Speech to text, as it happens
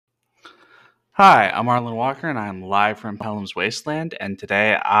Hi, I'm Arlen Walker, and I'm live from Pelham's Wasteland. And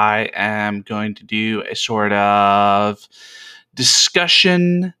today I am going to do a sort of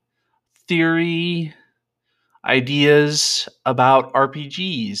discussion, theory, ideas about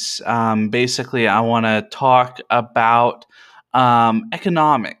RPGs. Basically, I want to talk about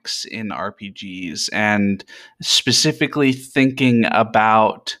economics in RPGs and specifically thinking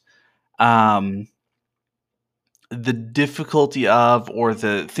about. Um, the difficulty of, or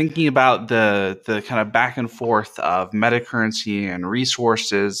the thinking about the kind of back and forth of metacurrency and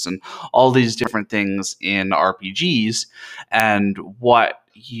resources and all these different things in RPGs, and what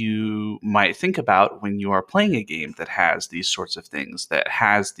you might think about when you are playing a game that has these sorts of things, that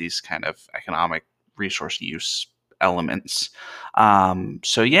has these kind of economic resource use elements.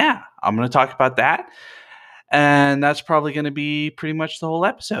 So yeah, I'm going to talk about that, and that's probably going to be pretty much the whole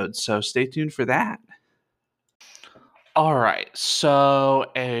episode. So stay tuned for that. All right.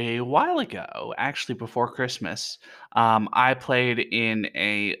 So a while ago, actually before Christmas, I played in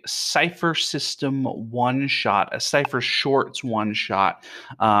a Cipher System one shot, a Cipher Shorts one shot,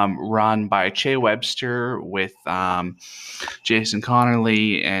 run by Che Webster with Jason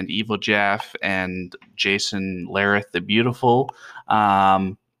Connerly and Evil Jeff and Jason Lareth the Beautiful.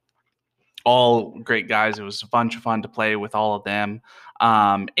 All great guys. It was a bunch of fun to play with all of them.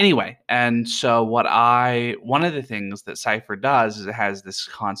 Anyway, and so one of the things that Cypher does is it has this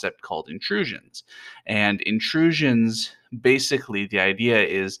concept called intrusions. And intrusions, basically, the idea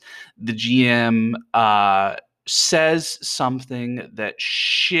is the GM says something that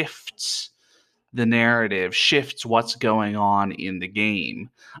shifts the narrative, shifts what's going on in the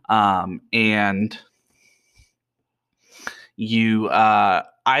game. And you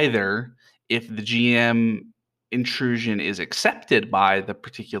either, if the GM intrusion is accepted by the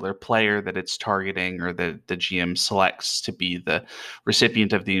particular player that it's targeting, or the GM selects to be the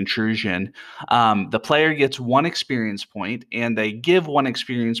recipient of the intrusion, the player gets one experience point, and they give one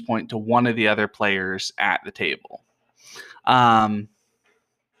experience point to one of the other players at the table.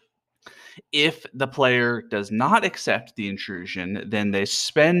 If the player does not accept the intrusion, then they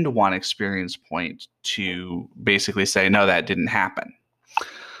spend one experience point to basically say, no, that didn't happen.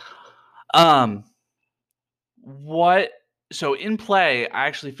 What so in play, I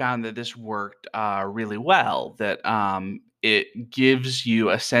actually found that this worked really well. That it gives you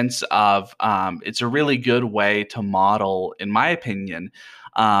a sense of, it's a really good way to model, in my opinion,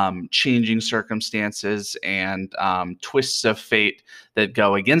 changing circumstances and twists of fate that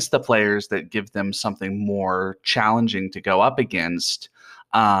go against the players, that give them something more challenging to go up against,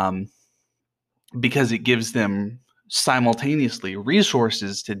 because it gives them simultaneously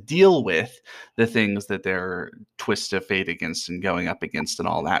resources to deal with the things that they're twists of fate against and going up against and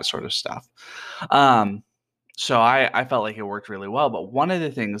all that sort of stuff. So I felt like it worked really well. But one of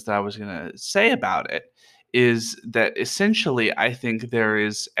the things that I was going to say about it is that essentially I think there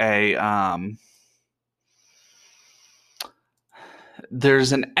is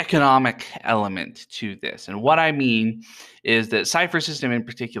there's an economic element to this. And what I mean is that Cipher System in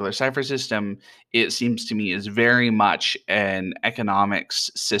particular, Cipher System, it seems to me, is very much an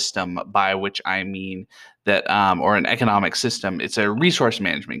economics system, by which I mean that, or an economic system. It's a resource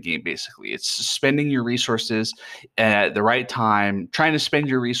management game, basically. It's spending your resources at the right time, trying to spend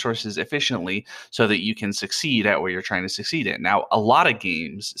your resources efficiently so that you can succeed at what you're trying to succeed in. Now, a lot of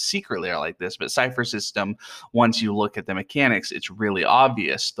games secretly are like this, but Cipher System, once you look at the mechanics, it's really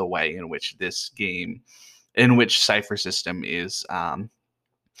obvious the way in which Cipher System is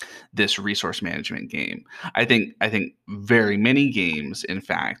this resource management game. I think very many games, in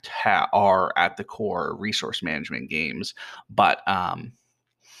fact, are at the core resource management games, but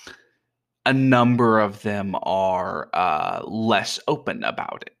a number of them are less open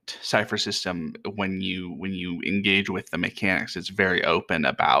about it. Cipher System, when you engage with the mechanics, it's very open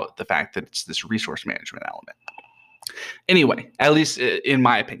about the fact that it's this resource management element. Anyway, at least in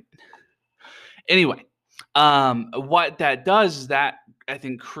my opinion. Anyway, what that does is that I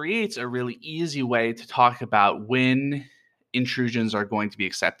think creates a really easy way to talk about when intrusions are going to be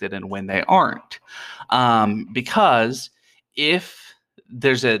accepted and when they aren't, because if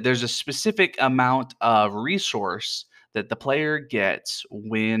there's a specific amount of resource that the player gets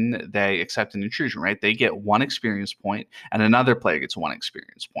when they accept an intrusion, right? They get one experience point, and another player gets one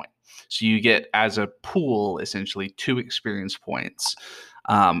experience point. So you get, as a pool, essentially 2 experience points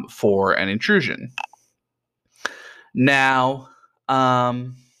for an intrusion. Now,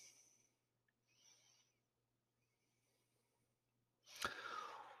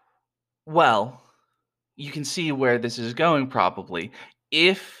 well, you can see where this is going probably.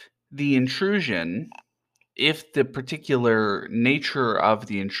 If the intrusion if the particular nature of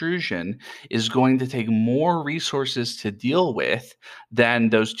the intrusion is going to take more resources to deal with than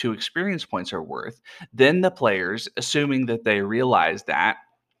those 2 experience points are worth, then the players, assuming that they realize that,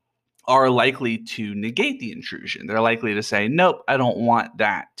 are likely to negate the intrusion. They're likely to say, nope, I don't want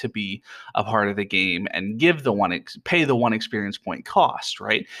that to be a part of the game, and pay the 1 experience point cost,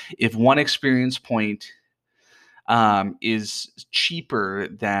 right? If 1 experience point is cheaper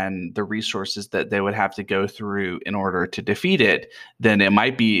than the resources that they would have to go through in order to defeat it, then it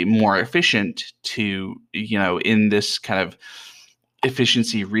might be more efficient to, in this kind of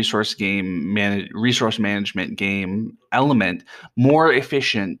efficiency resource management game element, more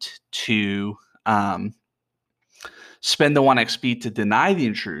efficient to spend the 1 XP to deny the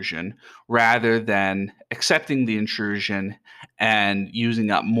intrusion rather than accepting the intrusion and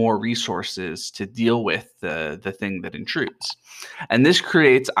using up more resources to deal with the thing that intrudes. And this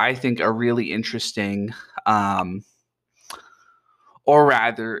creates, I think, a really interesting, or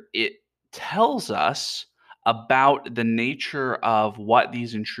rather, it tells us about the nature of what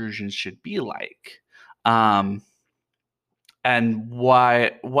these intrusions should be like. And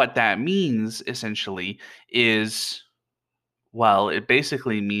what that means essentially is, well, it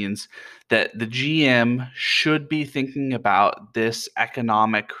basically means that the GM should be thinking about this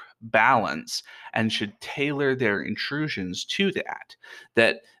economic balance and should tailor their intrusions to that.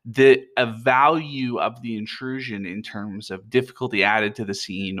 That the value of the intrusion in terms of difficulty added to the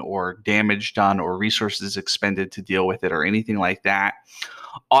scene or damage done or resources expended to deal with it or anything like that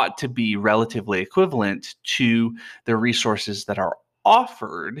ought to be relatively equivalent to the resources that are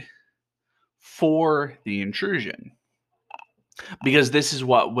offered for the intrusion, because this is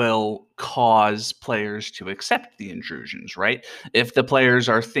what will cause players to accept the intrusions, right? If the players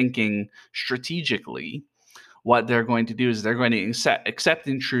are thinking strategically, what they're going to do is they're going to accept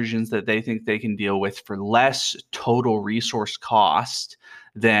intrusions that they think they can deal with for less total resource cost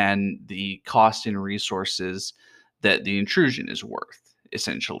than the cost in resources that the intrusion is worth,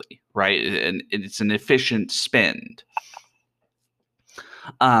 essentially, right? And it's an efficient spend.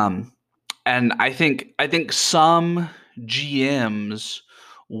 And I think some GMs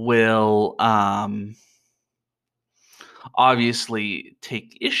will obviously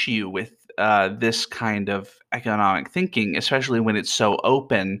take issue with this kind of economic thinking, especially when it's so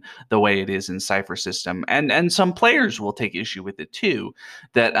open the way it is in Cypher System, and some players will take issue with it too.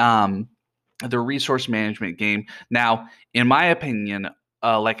 That the resource management game. Now, in my opinion,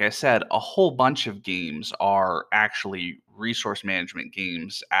 like I said, a whole bunch of games are actually resource management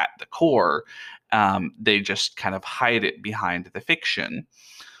games at the core. They just kind of hide it behind the fiction.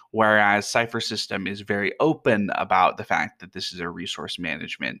 Whereas Cypher System is very open about the fact that this is a resource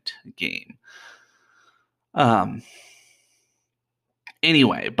management game.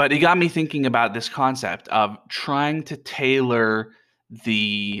 Anyway, but it got me thinking about this concept of trying to tailor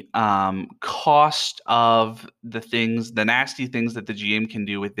the cost of the nasty things that the GM can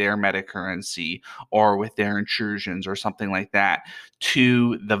do with their metacurrency or with their intrusions or something like that,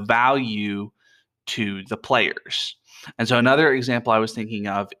 to the value to the players. And so another example I was thinking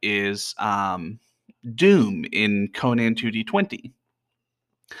of is Doom in Conan 2D20.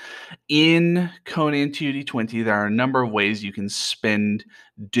 In Conan 2D20, there are a number of ways you can spend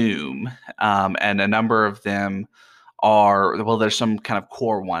Doom, and a number of them are, well, there's some kind of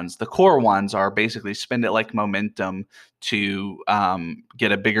core ones. The core ones are basically spend it like momentum to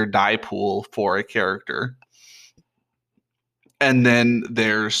get a bigger die pool for a character. And then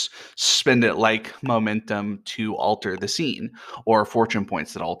there's spend it like momentum to alter the scene, or fortune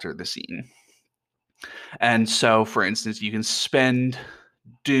points that alter the scene. And so, for instance, you can spend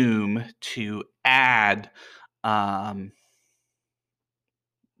Doom to add,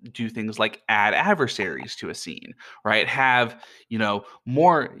 do things like add adversaries to a scene, right? Have,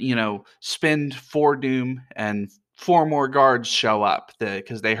 more, spend 4 Doom and 4 more guards show up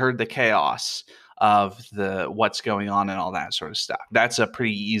because they heard the chaos of what's going on and all that sort of stuff. That's a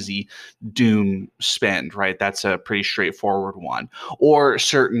pretty easy Doom spend, right? That's a pretty straightforward one. Or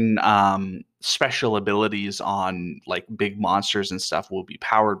certain special abilities on like big monsters and stuff will be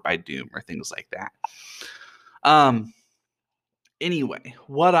powered by Doom or things like that. Anyway,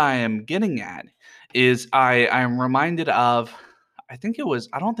 what I am getting at is I'm reminded of, I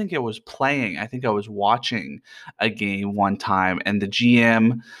don't think it was playing. I think I was watching a game one time, and the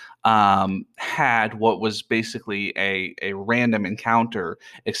GM had what was basically a random encounter,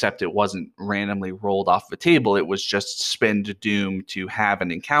 except it wasn't randomly rolled off the table. It was just spend Doom to have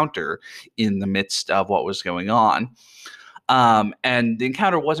an encounter in the midst of what was going on. And the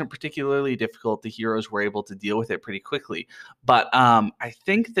encounter wasn't particularly difficult. The heroes were able to deal with it pretty quickly. But I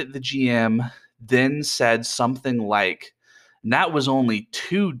think that the GM then said something like, that was only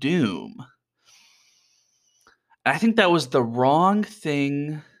 2 doom. And I think that was the wrong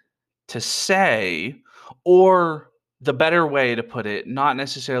thing to say, or the better way to put it, not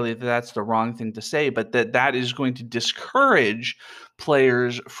necessarily that that's the wrong thing to say, but that that is going to discourage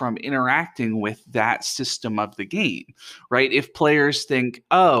players from interacting with that system of the game, right? If players think,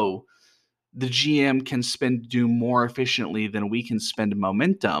 oh, the GM can spend doom more efficiently than we can spend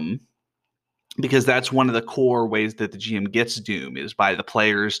momentum, because that's one of the core ways that the GM gets doom is by the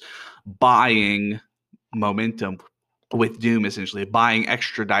players buying momentum with doom, essentially buying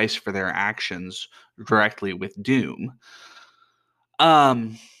extra dice for their actions directly with doom.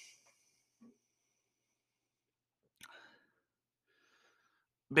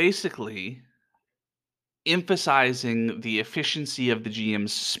 Basically emphasizing the efficiency of the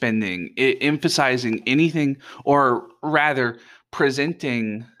GM's spending, emphasizing anything, or rather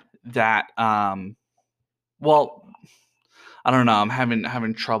presenting that well, I don't know. I'm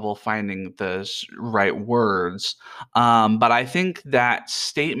having trouble finding the right words. But I think that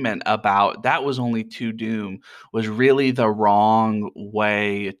statement about that was only 2 doom was really the wrong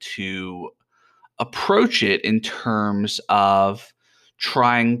way to approach it in terms of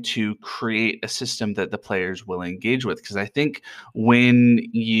trying to create a system that the players will engage with. Because I think when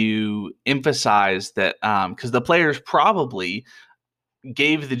you emphasize that, because the players probably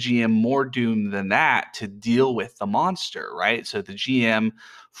gave the GM more doom than that to deal with the monster, right? So the GM,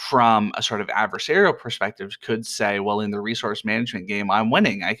 from a sort of adversarial perspective, could say, well, in the resource management game, I'm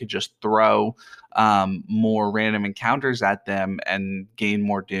winning. I could just throw more random encounters at them and gain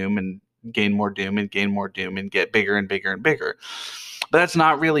more doom and gain more doom and gain more doom and get bigger and bigger and bigger. But that's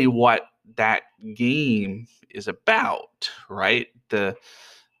not really what that game is about, right? The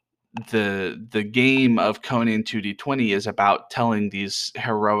game of Conan 2D20 is about telling these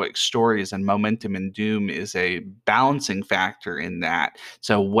heroic stories, and momentum and doom is a balancing factor in that. It's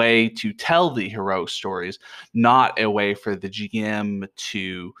a way to tell the heroic stories, not a way for the GM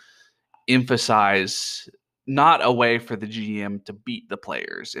to emphasize, not a way for the GM to beat the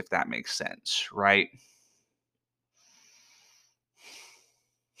players, if that makes sense, right?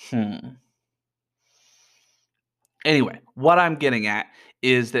 Anyway, what I'm getting at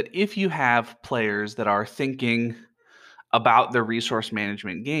is that if you have players that are thinking about the resource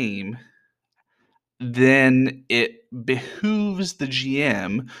management game, then it behooves the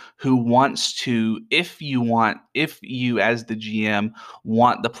GM who wants to, if you as the GM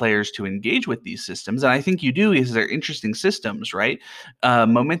want the players to engage with these systems, and I think you do, because they're interesting systems, right?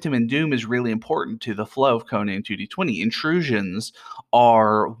 Momentum and doom is really important to the flow of Conan 2D20. Intrusions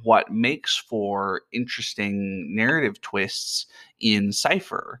are what makes for interesting narrative twists in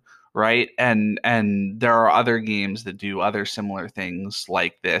Cypher, right? And there are other games that do other similar things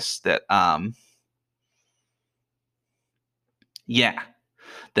like this that yeah,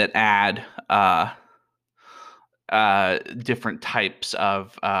 that add different types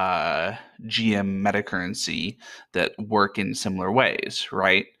of GM metacurrency that work in similar ways,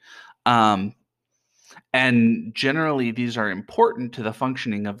 right? Um, and generally, these are important to the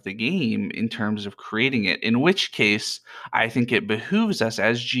functioning of the game in terms of creating it, in which case, I think it behooves us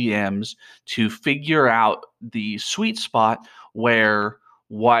as GMs to figure out the sweet spot where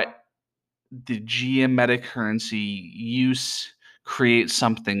what the GM metacurrency use creates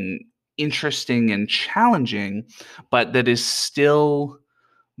something interesting and challenging, but that is still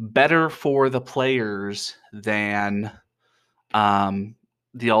better for the players than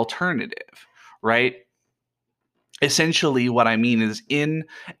the alternative, right? Essentially, what I mean is, in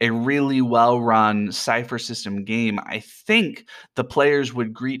a really well-run Cypher system game, I think the players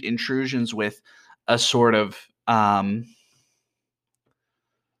would greet intrusions with a sort of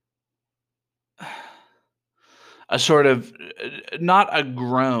not a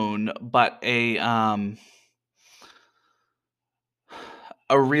groan, but a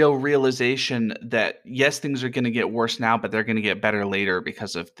real realization that yes, things are going to get worse now, but they're going to get better later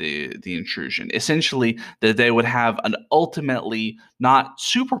because of the intrusion. Essentially, that they would have an ultimately not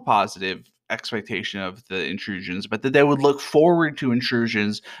super positive expectation of the intrusions, but that they would look forward to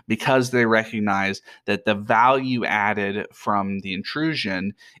intrusions because they recognize that the value added from the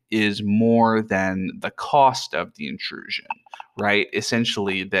intrusion is more than the cost of the intrusion, right?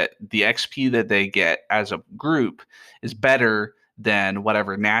 Essentially, that the XP that they get as a group is better than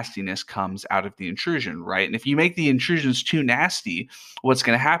whatever nastiness comes out of the intrusion, right? And if you make the intrusions too nasty, what's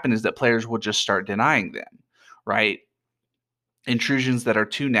going to happen is that players will just start denying them, right? Intrusions that are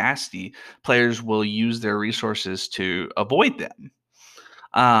too nasty, players will use their resources to avoid them.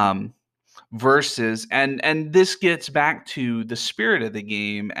 Um, versus, and this gets back to the spirit of the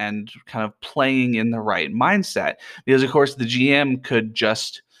game and kind of playing in the right mindset, because of course the GM could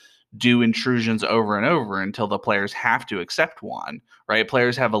just do intrusions over and over until the players have to accept one, right?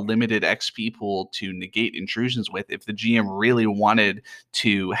 Players have a limited XP pool to negate intrusions with. If the GM really wanted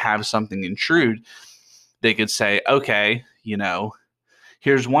to have something intrude, they could say, okay,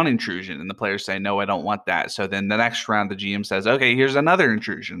 here's one intrusion, and the players say, no, I don't want that. So then the next round, the GM says, okay, here's another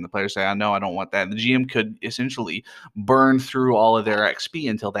intrusion. And the players say, oh, no, I don't want that. And the GM could essentially burn through all of their XP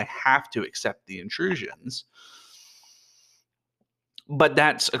until they have to accept the intrusions. But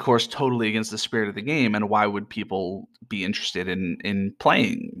that's, of course, totally against the spirit of the game. And why would people be interested in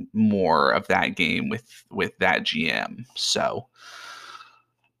playing more of that game with that GM? So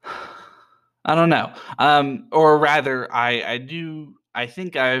I don't know. Or rather, I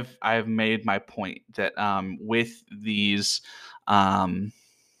think I've made my point that with these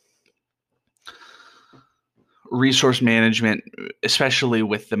resource management, especially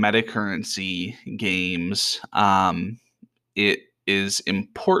with the metacurrency games, it is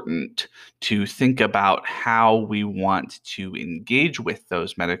important to think about how we want to engage with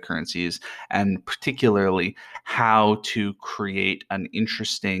those metacurrencies, and particularly how to create an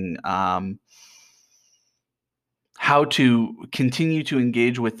interesting how to continue to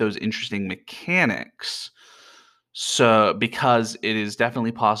engage with those interesting mechanics. So, because it is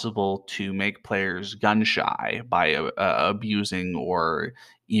definitely possible to make players gun shy by abusing, or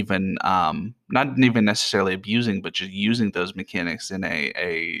even not even necessarily abusing, but just using those mechanics in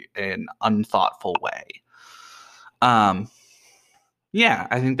an unthoughtful way. Yeah,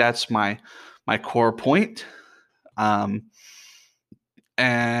 I think that's my core point. And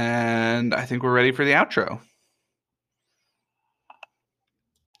I think we're ready for the outro.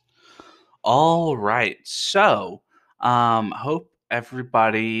 All right. So, hope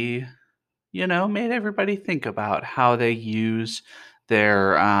everybody, made everybody think about how they use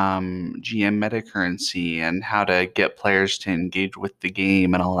their GM metacurrency and how to get players to engage with the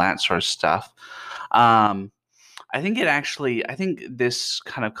game and all that sort of stuff. Um, I think this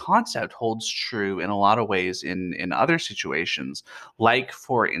kind of concept holds true in a lot of ways in other situations. Like,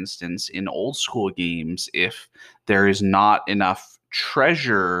 for instance, in old school games, if there is not enough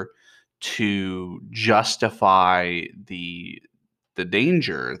treasure to justify the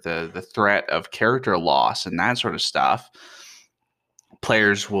danger, the threat of character loss and that sort of stuff,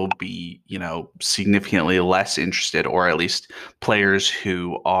 players will be, significantly less interested, or at least players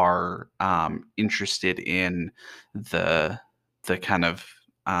who are interested in the kind of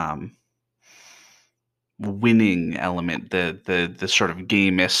winning element, the sort of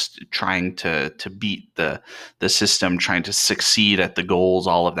gamist trying to beat the system, trying to succeed at the goals,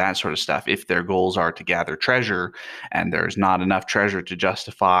 all of that sort of stuff. If their goals are to gather treasure and there's not enough treasure to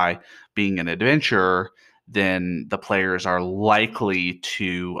justify being an adventurer, then the players are likely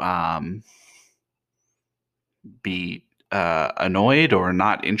to be annoyed or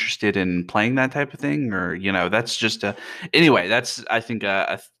not interested in playing that type of thing. Or that's just anyway, that's, I think,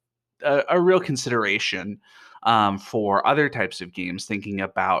 a real consideration for other types of games, thinking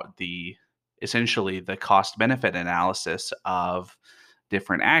about essentially the cost benefit analysis of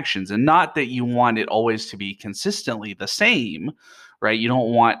different actions. And not that you want it always to be consistently the same, right? You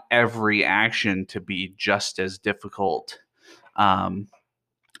don't want every action to be just as difficult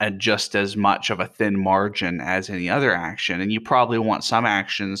at just as much of a thin margin as any other action. And you probably want some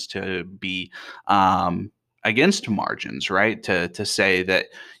actions to be against margins, right? To say that,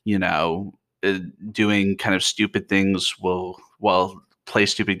 you know, doing kind of stupid things will, well, play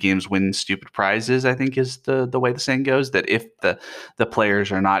stupid games, win stupid prizes, I think is the way the saying goes. That if the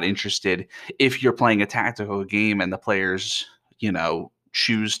players are not interested, if you're playing a tactical game and the players,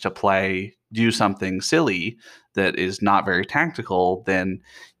 choose to do something silly that is not very tactical, then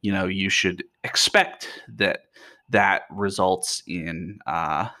you should expect that results in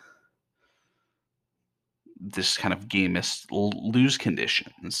this kind of gamist lose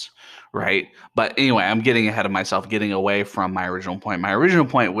conditions, right? But anyway, I'm getting ahead of myself, getting away from my original point. My original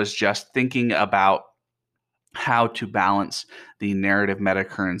point was just thinking about how to balance the narrative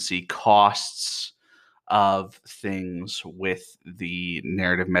metacurrency costs of things with the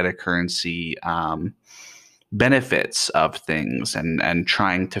narrative metacurrency benefits of things, and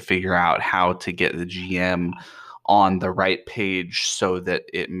trying to figure out how to get the GM on the right page so that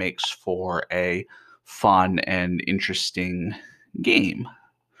it makes for a fun and interesting game.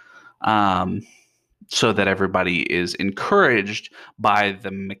 So that everybody is encouraged by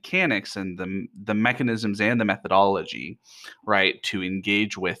the mechanics and the mechanisms and the methodology, right, to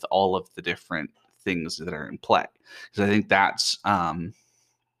engage with all of the different things that are in play. Because I think that's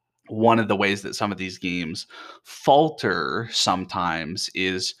one of the ways that some of these games falter sometimes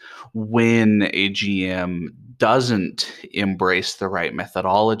is when a GM doesn't embrace the right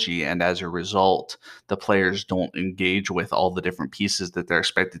methodology, and as a result, the players don't engage with all the different pieces that they're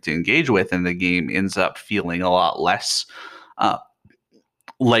expected to engage with, and the game ends up feeling a lot less uh,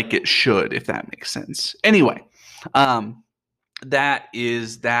 like it should, if that makes sense. Anyway, that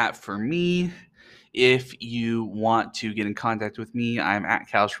is that for me. If you want to get in contact with me, I'm at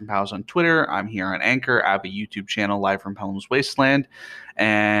Cows from Pals on Twitter. I'm here on Anchor. I have a YouTube channel, Live from Pelham's Wasteland.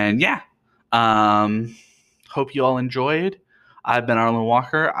 And yeah, hope you all enjoyed. I've been Arlen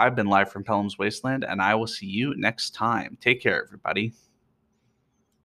Walker. I've been live from Pelham's Wasteland, and I will see you next time. Take care, everybody.